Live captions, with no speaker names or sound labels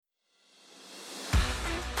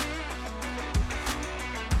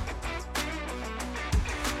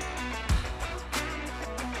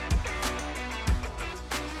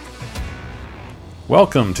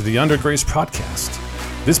Welcome to the Under Grace Podcast.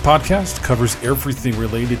 This podcast covers everything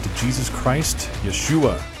related to Jesus Christ,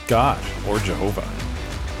 Yeshua, God, or Jehovah.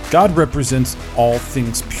 God represents all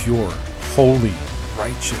things pure, holy,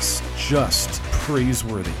 righteous, just,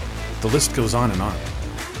 praiseworthy. The list goes on and on.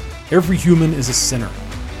 Every human is a sinner.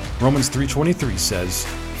 Romans 3:23 says,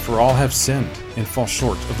 "For all have sinned and fall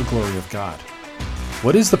short of the glory of God."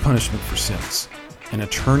 What is the punishment for sins? An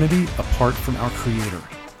eternity apart from our Creator,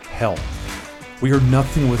 hell. We are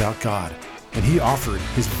nothing without God, and He offered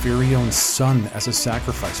His very own Son as a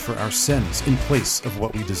sacrifice for our sins in place of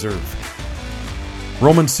what we deserve.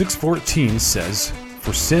 Romans 6:14 says,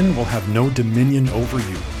 "For sin will have no dominion over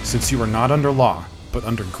you, since you are not under law, but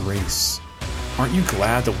under grace." Aren't you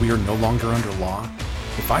glad that we are no longer under law?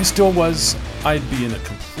 If I still was, I'd be in a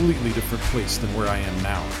completely different place than where I am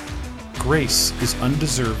now. Grace is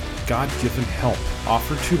undeserved, God-given help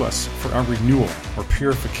offered to us for our renewal or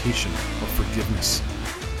purification or forgiveness.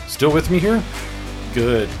 Still with me here?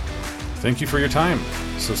 Good. Thank you for your time.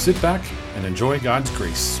 So sit back and enjoy God's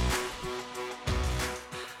grace.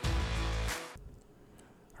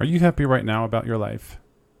 Are you happy right now about your life?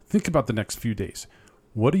 Think about the next few days.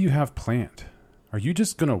 What do you have planned? Are you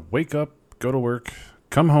just going to wake up, go to work,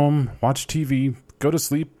 come home, watch TV, go to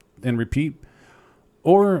sleep, and repeat?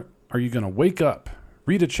 Or are you going to wake up,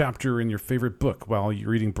 read a chapter in your favorite book while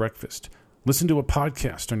you're eating breakfast, listen to a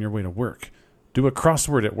podcast on your way to work, do a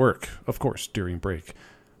crossword at work, of course, during break,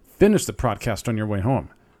 finish the podcast on your way home,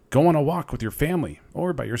 go on a walk with your family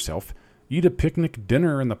or by yourself, eat a picnic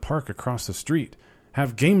dinner in the park across the street,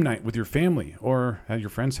 have game night with your family or at your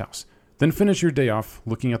friend's house, then finish your day off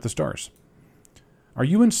looking at the stars? Are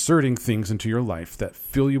you inserting things into your life that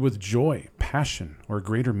fill you with joy, passion, or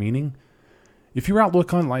greater meaning? If your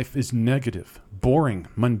outlook on life is negative, boring,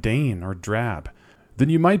 mundane, or drab, then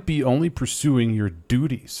you might be only pursuing your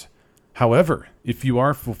duties. However, if you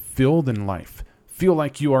are fulfilled in life, feel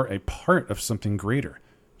like you are a part of something greater,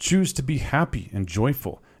 choose to be happy and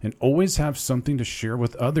joyful, and always have something to share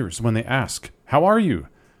with others when they ask, "How are you?"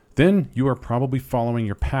 then you are probably following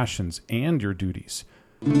your passions and your duties.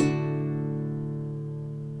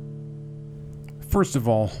 First of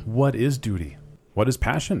all, what is duty? What is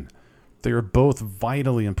passion? They are both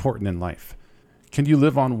vitally important in life. Can you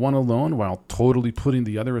live on one alone while totally putting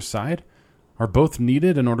the other aside? Are both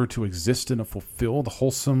needed in order to exist in a fulfilled,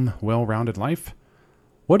 wholesome, well-rounded life?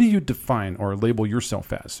 What do you define or label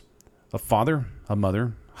yourself as? A father, a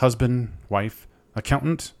mother, husband, wife,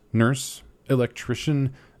 accountant, nurse,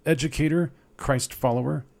 electrician, educator, Christ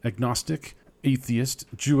follower, agnostic, atheist,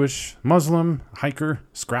 Jewish, Muslim, hiker,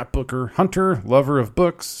 scrapbooker, hunter, lover of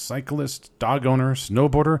books, cyclist, dog owner,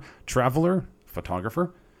 snowboarder, traveler,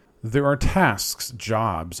 photographer? There are tasks,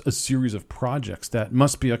 jobs, a series of projects that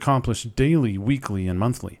must be accomplished daily, weekly, and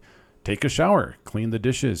monthly. Take a shower, clean the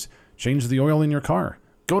dishes, change the oil in your car,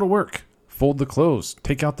 go to work, fold the clothes,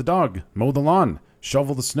 take out the dog, mow the lawn,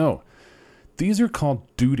 shovel the snow. These are called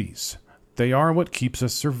duties. They are what keeps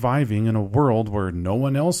us surviving in a world where no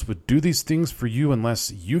one else would do these things for you unless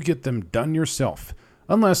you get them done yourself,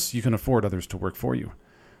 unless you can afford others to work for you.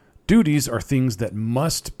 Duties are things that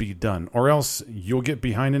must be done, or else you'll get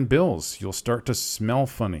behind in bills, you'll start to smell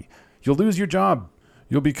funny, you'll lose your job,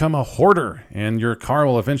 you'll become a hoarder, and your car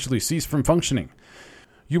will eventually cease from functioning.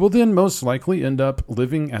 You will then most likely end up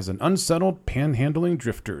living as an unsettled, panhandling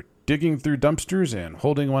drifter, digging through dumpsters and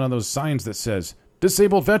holding one of those signs that says,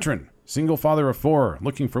 "Disabled veteran, single father of 4,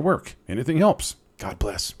 looking for work. Anything helps. God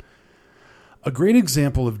bless." A great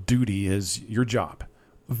example of duty is your job.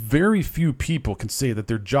 Very few people can say that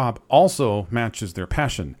their job also matches their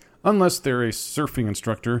passion, unless they're a surfing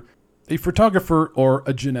instructor, a photographer, or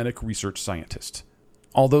a genetic research scientist.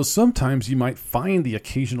 Although sometimes you might find the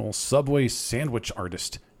occasional Subway sandwich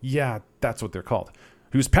artist, yeah, that's what they're called,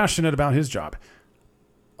 who's passionate about his job.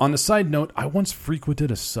 On a side note, I once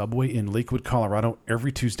frequented a Subway in Lakewood, Colorado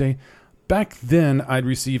every Tuesday. Back then, I'd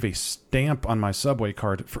receive a stamp on my Subway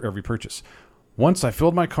card for every purchase. Once I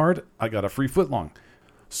filled my card, I got a free footlong.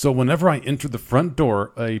 So whenever I entered the front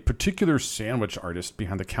door, a particular sandwich artist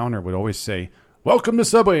behind the counter would always say, "Welcome to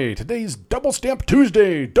Subway. Today's Double Stamp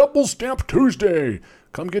Tuesday. Double Stamp Tuesday.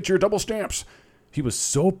 Come get your double stamps." He was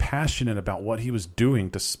so passionate about what he was doing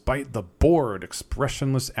despite the bored,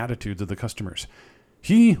 expressionless attitudes of the customers.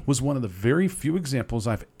 He was one of the very few examples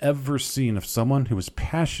I've ever seen of someone who was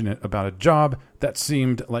passionate about a job that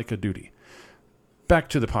seemed like a duty. Back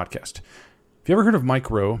to the podcast. Have you ever heard of Mike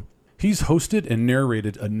Rowe? He's hosted and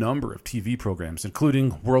narrated a number of TV programs,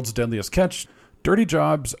 including World's Deadliest Catch, Dirty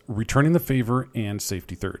Jobs, Returning the Favor, and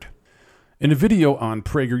Safety Third. In a video on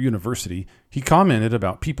Prager University, he commented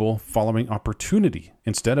about people following opportunity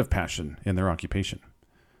instead of passion in their occupation.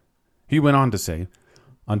 He went on to say,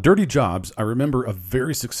 "On dirty jobs, I remember a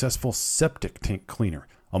very successful septic tank cleaner,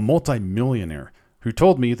 a multi-millionaire, who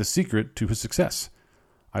told me the secret to his success.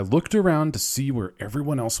 I looked around to see where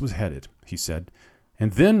everyone else was headed," he said,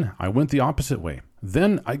 "and then I went the opposite way.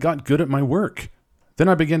 Then I got good at my work. Then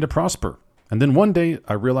I began to prosper. And then one day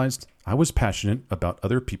I realized I was passionate about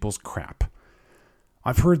other people's crap."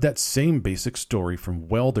 I've heard that same basic story from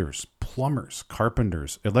welders, plumbers,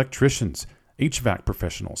 carpenters, electricians, HVAC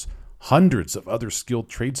professionals, hundreds of other skilled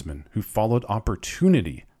tradesmen who followed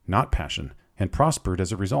opportunity, not passion, and prospered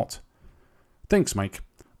as a result. Thanks, Mike.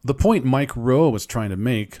 The point Mike Rowe was trying to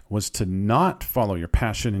make was to not follow your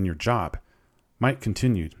passion in your job. Mike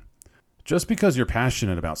continued, "Just because you're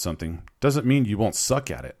passionate about something doesn't mean you won't suck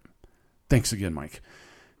at it." Thanks again, Mike.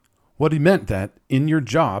 What he meant that in your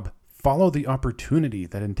job, follow the opportunity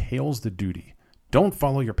that entails the duty. Don't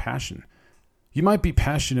follow your passion. You might be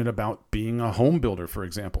passionate about being a home builder, for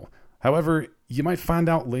example. However, you might find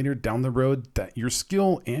out later down the road that your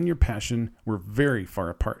skill and your passion were very far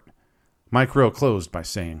apart. Mike Rowe closed by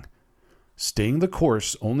saying, "Staying the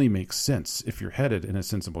course only makes sense if you're headed in a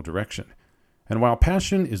sensible direction. And while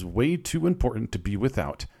passion is way too important to be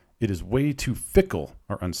without, it is way too fickle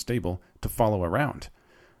or unstable to follow around."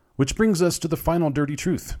 Which brings us to the final dirty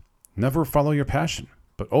truth. Never follow your passion,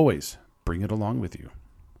 but always bring it along with you.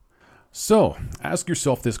 So, ask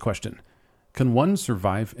yourself this question. Can one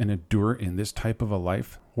survive and endure in this type of a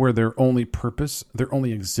life where their only purpose, their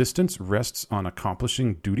only existence rests on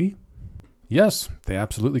accomplishing duty? Yes, they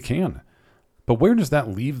absolutely can. But where does that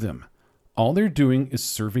leave them? All they're doing is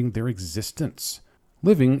serving their existence,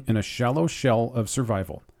 living in a shallow shell of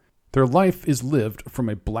survival. Their life is lived from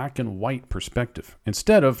a black and white perspective,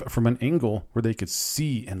 instead of from an angle where they could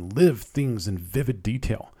see and live things in vivid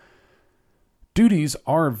detail. Duties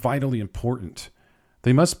are vitally important.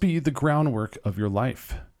 They must be the groundwork of your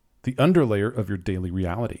life, the underlayer of your daily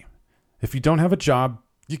reality. If you don't have a job,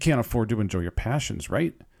 you can't afford to enjoy your passions,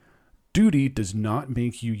 right? Duty does not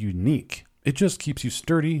make you unique. It just keeps you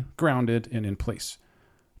sturdy, grounded, and in place.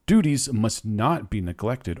 Duties must not be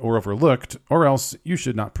neglected or overlooked, or else you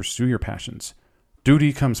should not pursue your passions.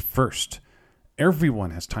 Duty comes first. Everyone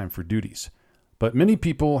has time for duties, but many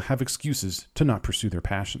people have excuses to not pursue their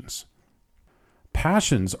passions.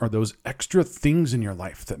 Passions are those extra things in your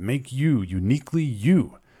life that make you uniquely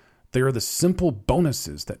you. They are the simple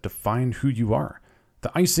bonuses that define who you are.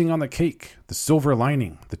 The icing on the cake, the silver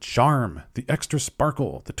lining, the charm, the extra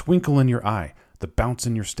sparkle, the twinkle in your eye, the bounce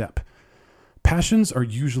in your step. Passions are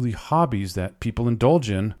usually hobbies that people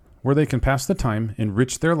indulge in where they can pass the time,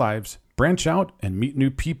 enrich their lives, branch out and meet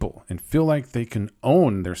new people, and feel like they can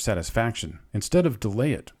own their satisfaction instead of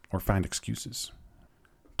delay it or find excuses.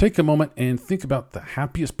 Take a moment and think about the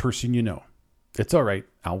happiest person you know. It's all right,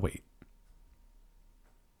 I'll wait.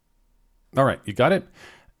 All right, you got it?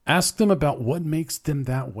 Ask them about what makes them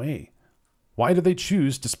that way. Why do they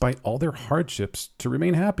choose, despite all their hardships, to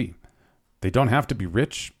remain happy? They don't have to be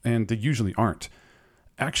rich, and they usually aren't.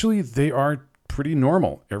 Actually, they are pretty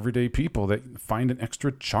normal, everyday people that find an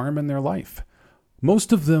extra charm in their life.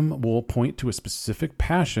 Most of them will point to a specific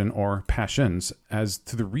passion or passions as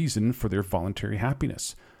to the reason for their voluntary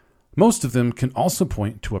happiness. Most of them can also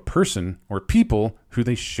point to a person or people who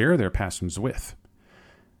they share their passions with.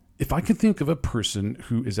 If I could think of a person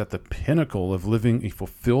who is at the pinnacle of living a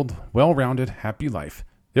fulfilled, well-rounded, happy life,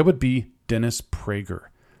 it would be Dennis Prager.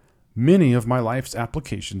 Many of my life's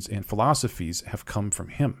applications and philosophies have come from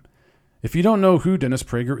him. If you don't know who Dennis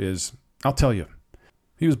Prager is, I'll tell you.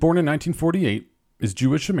 He was born in 1948, is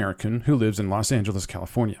Jewish American who lives in Los Angeles,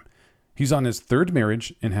 California. He's on his third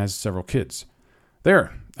marriage and has several kids.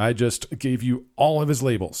 There, I just gave you all of his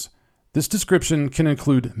labels. This description can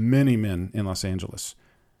include many men in Los Angeles.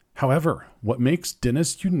 However, what makes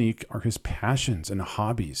Dennis unique are his passions and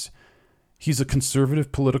hobbies. He's a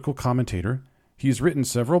conservative political commentator. He's written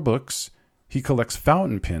several books. He collects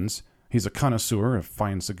fountain pens. He's a connoisseur of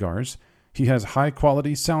fine cigars. He has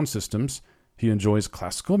high-quality sound systems. He enjoys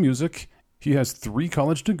classical music. He has 3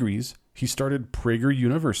 college degrees. He started Prager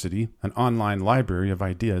University, an online library of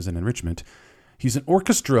ideas and enrichment. He's an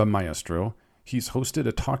orchestra maestro. He's hosted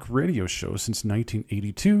a talk radio show since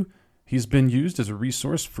 1982. He's been used as a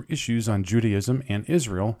resource for issues on Judaism and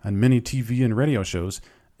Israel on many TV and radio shows.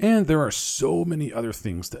 And there are so many other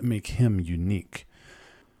things that make him unique.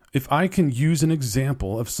 If I can use an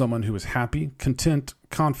example of someone who is happy, content,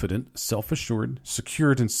 confident, self-assured,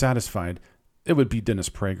 secured, and satisfied, it would be Dennis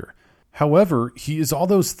Prager. However, he is all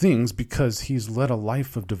those things because he's led a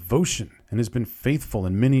life of devotion and has been faithful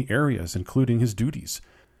in many areas, including his duties.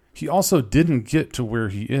 He also didn't get to where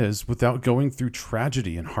he is without going through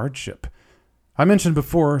tragedy and hardship. I mentioned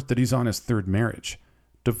before that he's on his third marriage.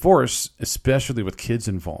 Divorce, especially with kids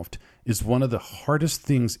involved, is one of the hardest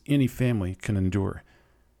things any family can endure.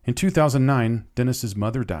 In 2009, Dennis's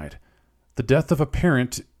mother died. The death of a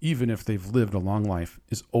parent, even if they've lived a long life,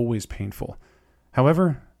 is always painful.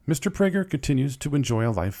 However, Mr. Prager continues to enjoy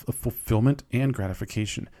a life of fulfillment and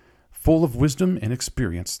gratification, full of wisdom and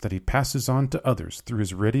experience that he passes on to others through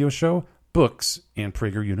his radio show, books, and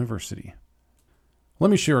Prager University. Let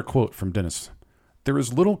me share a quote from Dennis. There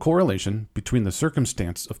is little correlation between the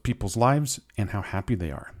circumstance of people's lives and how happy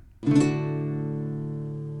they are.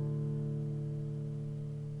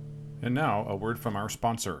 And now, a word from our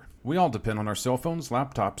sponsor. We all depend on our cell phones,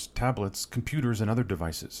 laptops, tablets, computers, and other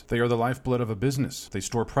devices. They are the lifeblood of a business. They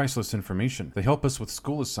store priceless information. They help us with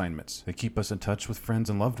school assignments. They keep us in touch with friends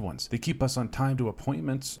and loved ones. They keep us on time to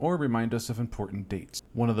appointments or remind us of important dates.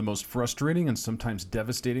 One of the most frustrating and sometimes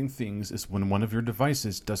devastating things is when one of your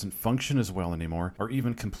devices doesn't function as well anymore or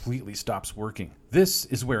even completely stops working. This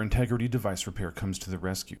is where Integrity Device Repair comes to the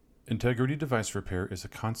rescue. Integrity Device Repair is a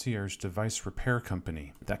concierge device repair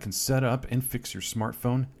company that can set up and fix your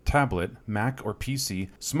smartphone, tablet, Mac or PC,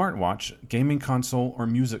 smartwatch, gaming console, or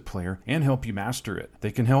music player, and help you master it.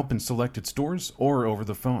 They can help in selected stores or over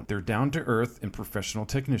the phone. They're down to earth, and professional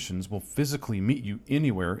technicians will physically meet you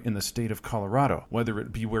anywhere in the state of Colorado, whether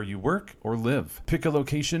it be where you work or live. Pick a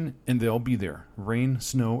location and they'll be there, rain,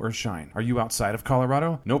 snow, or shine. Are you outside of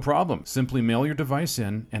Colorado? No problem. Simply mail your device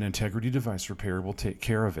in and Integrity Device Repair will take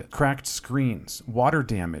care of it. Cracked screens, water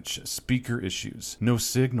damage, speaker issues, no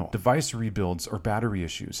signal, device rebuilds, or battery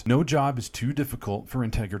issues. No job is too difficult for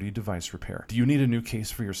Integrity Device Repair. Do you need a new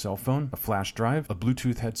case for your cell phone, a flash drive, a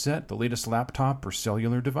Bluetooth headset, the latest laptop or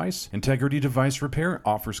cellular device? Integrity Device Repair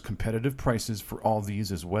offers competitive prices for all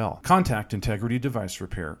these as well. Contact Integrity Device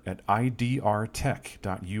Repair at idrtech.us.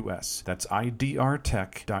 That's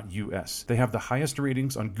idrtech.us. They have the highest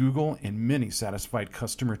ratings on Google and many satisfied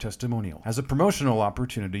customer testimonials. As a promotional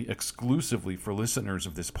opportunity exclusively for listeners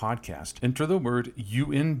of this podcast, enter the word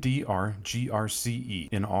UNDRGRCE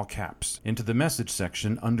in all caps into the message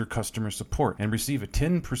section under customer support and receive a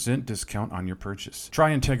 10% discount on your purchase. Try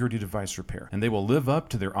Integrity Device Repair, and they will live up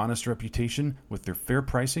to their honest reputation with their fair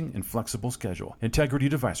pricing and flexible schedule. Integrity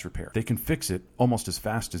Device Repair. They can fix it almost as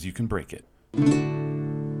fast as you can break it.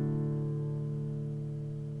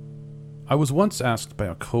 I was once asked by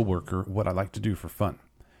a coworker what I like to do for fun.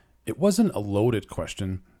 It wasn't a loaded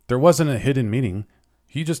question. There wasn't a hidden meaning.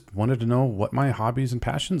 He just wanted to know what my hobbies and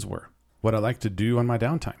passions were, what I like to do on my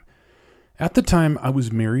downtime. At the time, I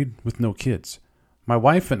was married with no kids. My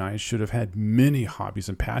wife and I should have had many hobbies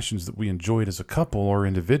and passions that we enjoyed as a couple or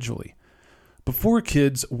individually. Before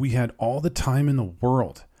kids, we had all the time in the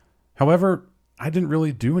world. However, I didn't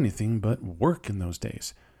really do anything but work in those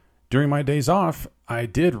days. During my days off, I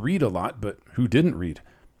did read a lot, but who didn't read?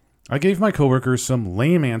 I gave my coworkers some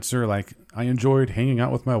lame answer like I enjoyed hanging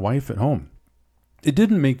out with my wife at home. It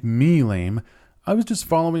didn't make me lame. I was just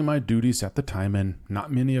following my duties at the time and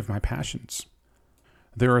not many of my passions.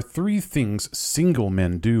 There are 3 things single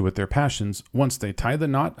men do with their passions once they tie the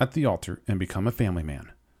knot at the altar and become a family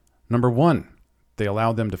man. Number 1, they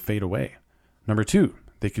allow them to fade away. Number 2,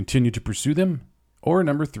 they continue to pursue them. Or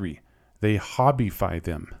number 3, they hobbyfy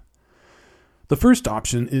them. The first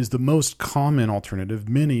option is the most common alternative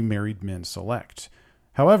many married men select.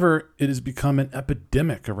 However, it has become an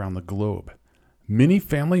epidemic around the globe. Many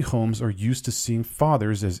family homes are used to seeing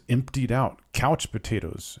fathers as emptied out, couch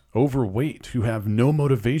potatoes, overweight, who have no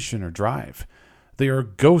motivation or drive. They are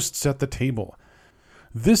ghosts at the table.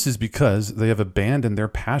 This is because they have abandoned their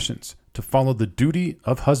passions to follow the duty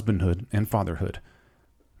of husbandhood and fatherhood.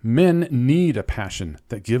 Men need a passion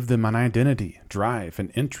that gives them an identity, drive,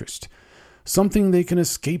 and interest. Something they can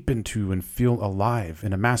escape into and feel alive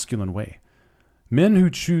in a masculine way. Men who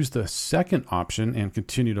choose the second option and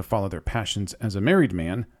continue to follow their passions as a married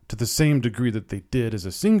man to the same degree that they did as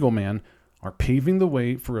a single man are paving the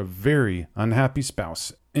way for a very unhappy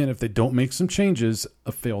spouse, and if they don't make some changes,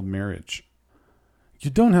 a failed marriage. You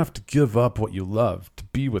don't have to give up what you love to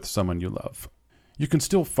be with someone you love. You can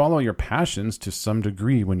still follow your passions to some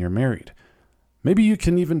degree when you're married. Maybe you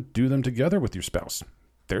can even do them together with your spouse.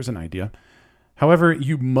 There's an idea. However,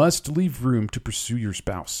 you must leave room to pursue your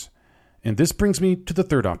spouse. And this brings me to the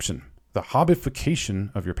third option, the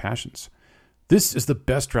hobbification of your passions. This is the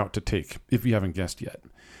best route to take if you haven't guessed yet.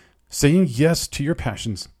 Saying yes to your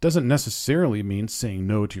passions doesn't necessarily mean saying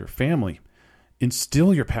no to your family.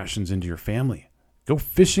 Instill your passions into your family. Go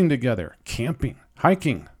fishing together, camping,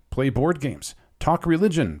 hiking, play board games, talk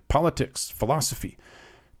religion, politics, philosophy.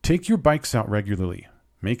 Take your bikes out regularly.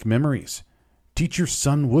 Make memories. Teach your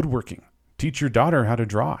son woodworking. Teach your daughter how to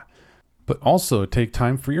draw. But also take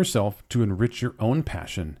time for yourself to enrich your own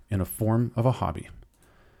passion in a form of a hobby.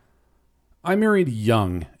 I married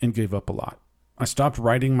young and gave up a lot. I stopped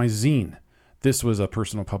writing my zine. This was a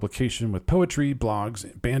personal publication with poetry,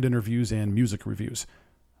 blogs, band interviews, and music reviews.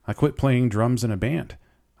 I quit playing drums in a band.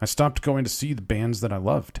 I stopped going to see the bands that I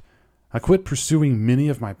loved. I quit pursuing many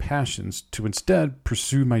of my passions to instead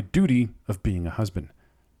pursue my duty of being a husband.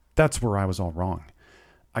 That's where I was all wrong.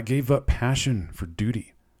 I gave up passion for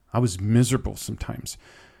duty. I was miserable sometimes.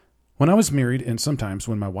 When I was married and sometimes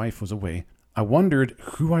when my wife was away, I wondered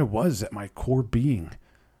who I was at my core being.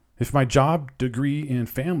 If my job, degree, and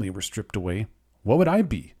family were stripped away, what would I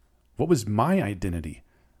be? What was my identity?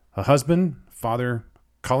 A husband, father,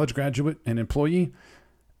 college graduate, and employee?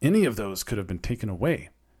 Any of those could have been taken away.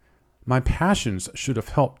 My passions should have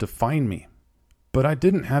helped define me, but I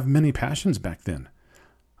didn't have many passions back then.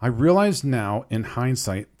 I realize now, in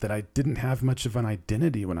hindsight, that I didn't have much of an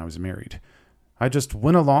identity when I was married. I just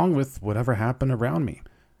went along with whatever happened around me.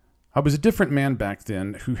 I was a different man back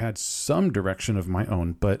then who had some direction of my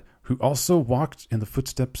own, but who also walked in the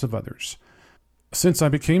footsteps of others. Since I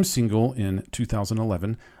became single in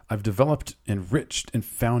 2011, I've developed, enriched, and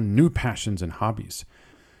found new passions and hobbies.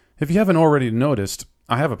 If you haven't already noticed,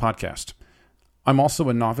 I have a podcast. I'm also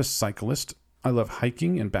a novice cyclist. I love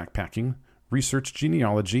hiking and backpacking, research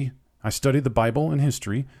genealogy. I study the Bible and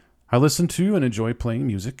history. I listen to and enjoy playing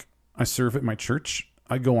music. I serve at my church.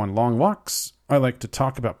 I go on long walks. I like to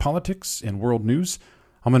talk about politics and world news.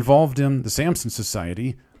 I'm involved in the Samson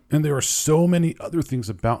Society, and there are so many other things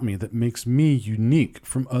about me that makes me unique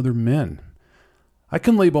from other men. I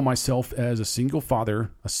can label myself as a single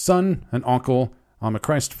father, a son, an uncle. I'm a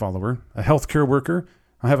Christ follower, a healthcare worker.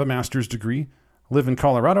 I have a master's degree. I live in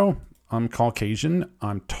Colorado. I'm Caucasian.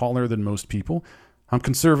 I'm taller than most people. I'm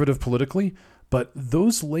conservative politically, but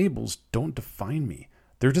those labels don't define me.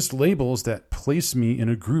 They're just labels that place me in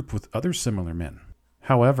a group with other similar men.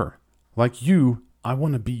 However, like you, I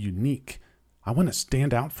want to be unique. I want to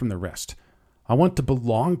stand out from the rest. I want to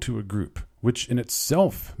belong to a group, which in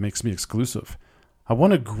itself makes me exclusive. I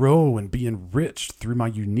want to grow and be enriched through my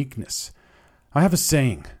uniqueness. I have a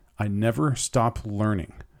saying, I never stop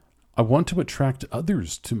learning. I want to attract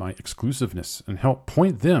others to my exclusiveness and help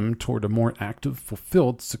point them toward a more active,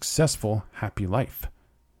 fulfilled, successful, happy life.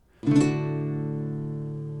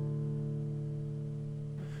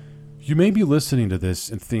 You may be listening to this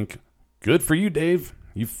and think, good for you, Dave.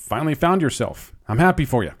 You finally found yourself. I'm happy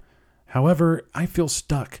for you. However, I feel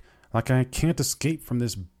stuck, like I can't escape from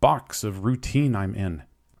this box of routine I'm in.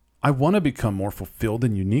 I want to become more fulfilled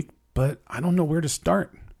and unique, but I don't know where to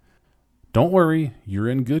start. Don't worry, you're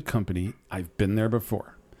in good company. I've been there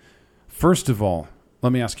before. First of all,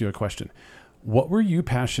 let me ask you a question. What were you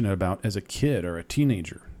passionate about as a kid or a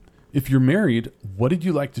teenager? If you're married, what did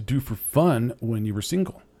you like to do for fun when you were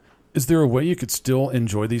single? Is there a way you could still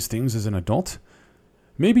enjoy these things as an adult?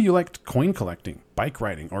 Maybe you liked coin collecting, bike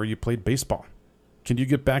riding, or you played baseball. Can you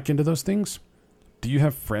get back into those things? Do you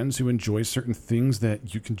have friends who enjoy certain things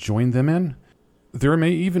that you can join them in? There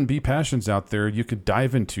may even be passions out there you could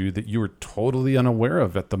dive into that you are totally unaware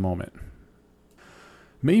of at the moment.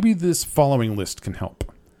 Maybe this following list can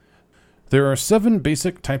help. There are 7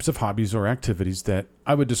 basic types of hobbies or activities that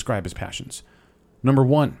I would describe as passions. Number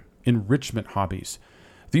 1, enrichment hobbies.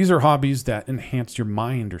 These are hobbies that enhance your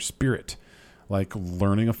mind or spirit, like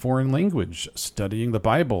learning a foreign language, studying the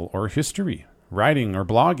Bible or history, writing or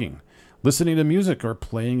blogging, listening to music or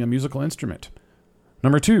playing a musical instrument.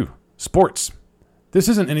 Number 2, sports. This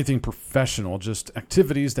isn't anything professional, just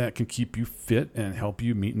activities that can keep you fit and help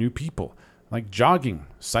you meet new people, like jogging,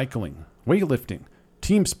 cycling, weightlifting,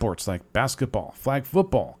 team sports like basketball, flag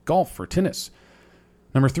football, golf, or tennis.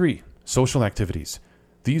 Number 3, social activities.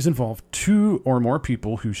 These involve 2 or more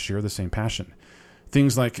people who share the same passion.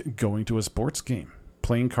 Things like going to a sports game,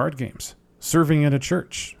 playing card games, serving at a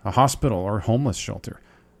church, a hospital, or homeless shelter.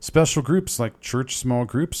 Special groups like church small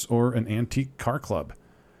groups or an antique car club.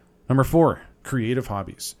 Number 4, creative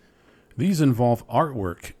hobbies. These involve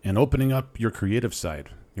artwork and opening up your creative side,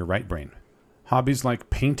 your right brain. Hobbies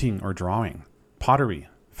like painting or drawing, pottery,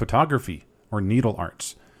 photography, or needle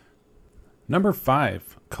arts. Number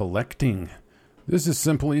 5, collecting. This is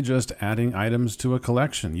simply just adding items to a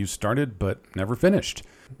collection you started but never finished.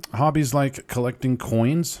 Hobbies like collecting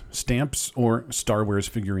coins, stamps, or Star Wars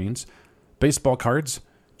figurines, baseball cards,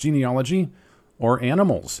 genealogy, or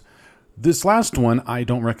animals. This last one I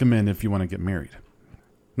don't recommend if you want to get married.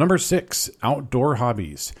 Number 6, outdoor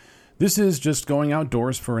hobbies. This is just going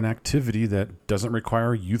outdoors for an activity that doesn't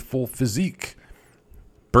require youthful physique.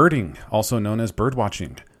 Birding, also known as bird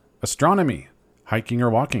watching. Astronomy, hiking or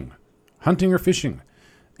walking. Hunting or fishing.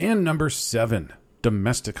 And number 7,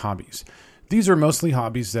 domestic hobbies. These are mostly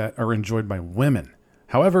hobbies that are enjoyed by women.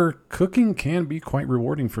 However, cooking can be quite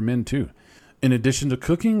rewarding for men too. In addition to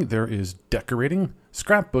cooking, there is decorating,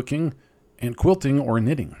 scrapbooking, and quilting or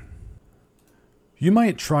knitting. You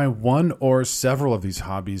might try one or several of these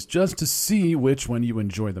hobbies just to see which one you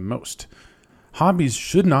enjoy the most. Hobbies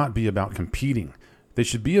should not be about competing. They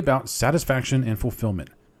should be about satisfaction and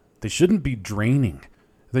fulfillment. They shouldn't be draining.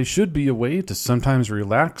 They should be a way to sometimes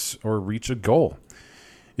relax or reach a goal.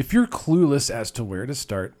 If you're clueless as to where to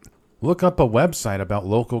start, look up a website about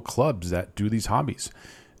local clubs that do these hobbies.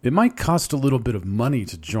 It might cost a little bit of money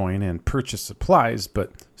to join and purchase supplies,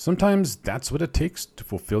 but sometimes that's what it takes to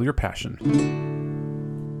fulfill your passion.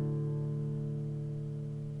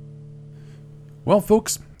 Well,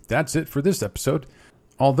 folks, that's it for this episode.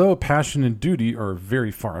 Although passion and duty are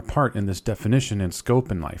very far apart in this definition and scope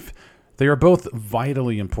in life, they are both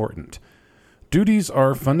vitally important. Duties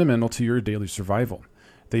are fundamental to your daily survival.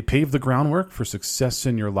 They pave the groundwork for success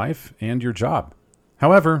in your life and your job.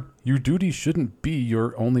 However, your duty shouldn't be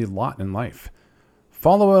your only lot in life.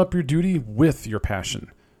 Follow up your duty with your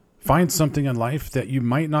passion. Find something in life that you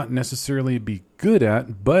might not necessarily be good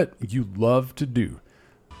at, but you love to do.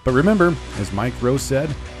 But remember, as Mike Rowe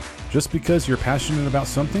said, just because you're passionate about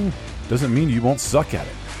something doesn't mean you won't suck at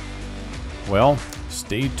it. Well,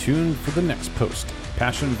 stay tuned for the next post,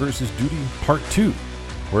 Passion versus Duty Part 2.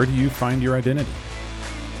 Where do you find your identity?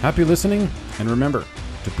 Happy listening, and remember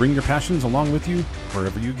to bring your passions along with you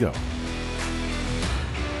wherever you go.